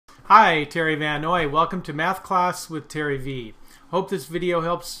Hi, Terry VanNoy. Welcome to Math Class with Terry V. Hope this video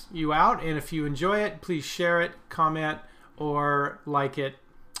helps you out, and if you enjoy it, please share it, comment, or like it.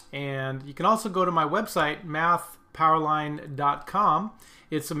 And you can also go to my website, MathPowerLine.com.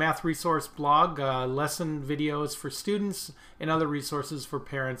 It's a math resource blog, lesson videos for students, and other resources for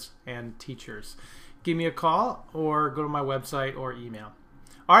parents and teachers. Give me a call or go to my website or email.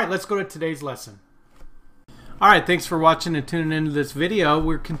 All right, let's go to today's lesson. Alright, thanks for watching and tuning into this video.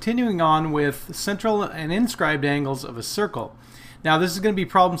 We're continuing on with central and inscribed angles of a circle. Now this is going to be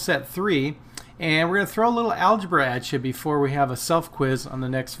problem set 3, and we're going to throw a little algebra at you before we have a self-quiz on the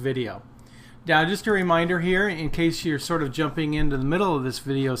next video. Now just a reminder here, in case you're sort of jumping into the middle of this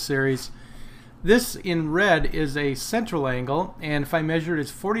video series, this in red is a central angle, and if I measure it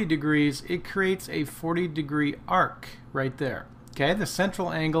as 40 degrees, it creates a 40-degree arc right there. Okay, the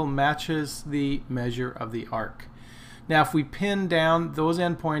central angle matches the measure of the arc. Now if we pin down those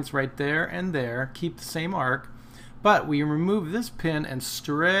endpoints right there and there, keep the same arc, but we remove this pin and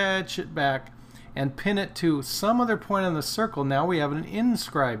stretch it back and pin it to some other point on the circle, now we have an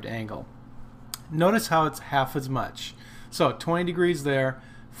inscribed angle. Notice how it's half as much. So 20 degrees there,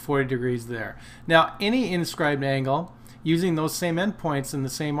 40 degrees there. Now any inscribed angle using those same endpoints and the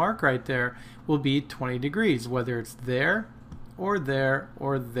same arc right there will be 20 degrees, whether it's there, or there,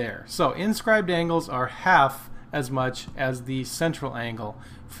 or there. So inscribed angles are half as much as the central angle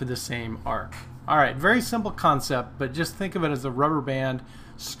for the same arc. Alright, very simple concept, but just think of it as a rubber band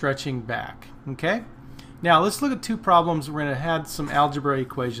stretching back. Okay? Now let's look at two problems. We're going to add some algebra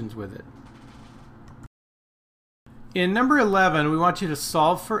equations with it. In number 11, we want you to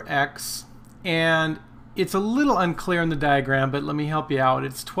solve for x, and it's a little unclear in the diagram, but let me help you out.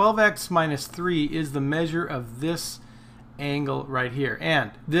 It's 12x minus 3 is the measure of this angle right here,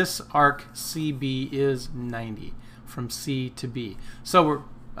 and this arc CB is 90 from C to B. So we're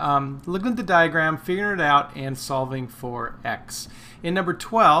looking at the diagram, figuring it out, and solving for x. In number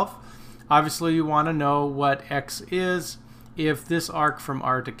 12, obviously you want to know what x is. If this arc from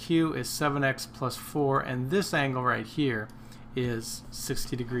R to Q is 7x plus 4, and this angle right here is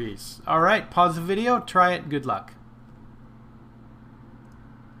 60 degrees. Alright, pause the video, try it, good luck.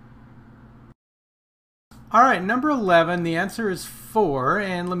 Alright, number 11, the answer is 4,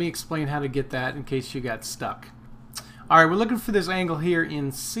 and let me explain how to get that in case you got stuck. Alright, we're looking for this angle here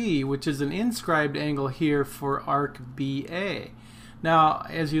in C, which is an inscribed angle here for arc BA. Now,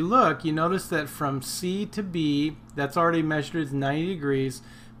 as you look, you notice that from C to B, that's already measured as 90 degrees,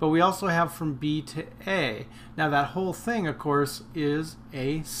 but we also have from B to A. Now that whole thing, of course, is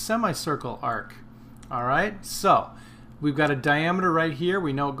a semicircle arc. Alright, so we've got a diameter right here.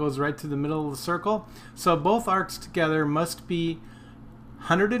 We know it goes right through the middle of the circle. So both arcs together must be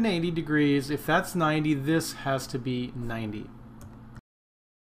 180 degrees. If that's 90, this has to be 90.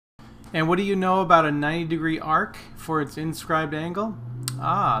 And what do you know about a 90-degree arc for its inscribed angle?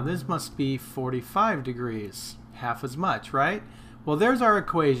 Ah, this must be 45 degrees. Half as much, right? Well, there's our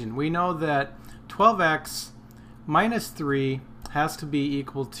equation. We know that 12x minus 3 has to be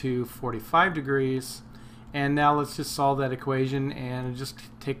equal to 45 degrees. And now let's just solve that equation and just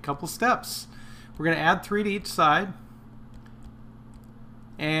take a couple steps. We're going to add 3 to each side.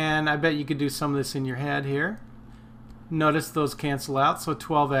 And I bet you could do some of this in your head here. Notice those cancel out, so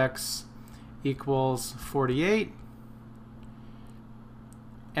 12x equals 48.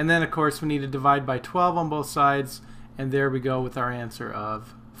 And then of course we need to divide by 12 on both sides, and there we go with our answer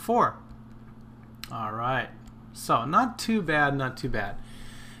of 4. Alright, so not too bad, not too bad.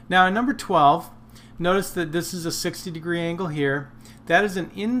 Now in number 12, notice that this is a 60-degree angle here. That is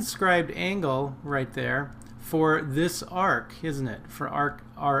an inscribed angle right there for this arc, isn't it? For arc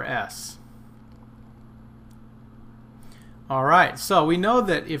RS. Alright, so we know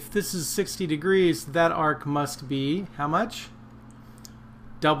that if this is 60 degrees, that arc must be how much?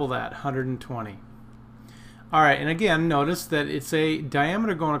 Double that, 120. Alright, and again, notice that it's a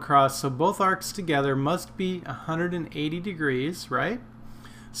diameter going across, so both arcs together must be 180 degrees, right?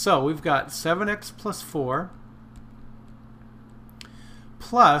 So we've got 7x plus 4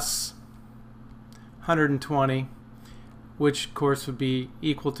 plus 120, which of course would be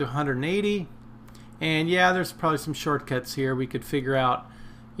equal to 180. And yeah, there's probably some shortcuts here. We could figure out,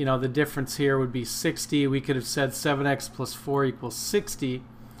 you know, the difference here would be 60. We could have said 7x plus 4 equals 60.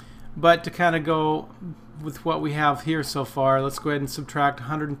 But to kind of go with what we have here so far, let's go ahead and subtract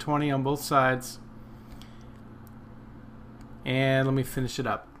 120 on both sides. And let me finish it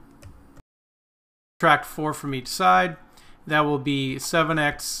up. Subtract 4 from each side. That will be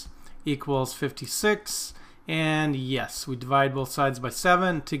 7x equals 56. And yes, we divide both sides by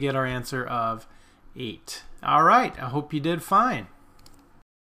 7 to get our answer of 8. Alright, I hope you did fine.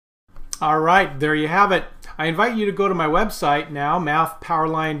 All right, there you have it. I invite you to go to my website now,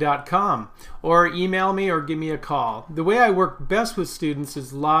 MathPowerLine.com, or email me or give me a call. The way I work best with students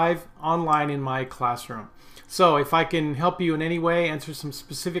is live online in my classroom. So if I can help you in any way, answer some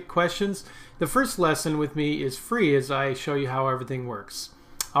specific questions, the first lesson with me is free as I show you how everything works.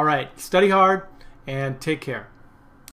 All right, study hard and take care.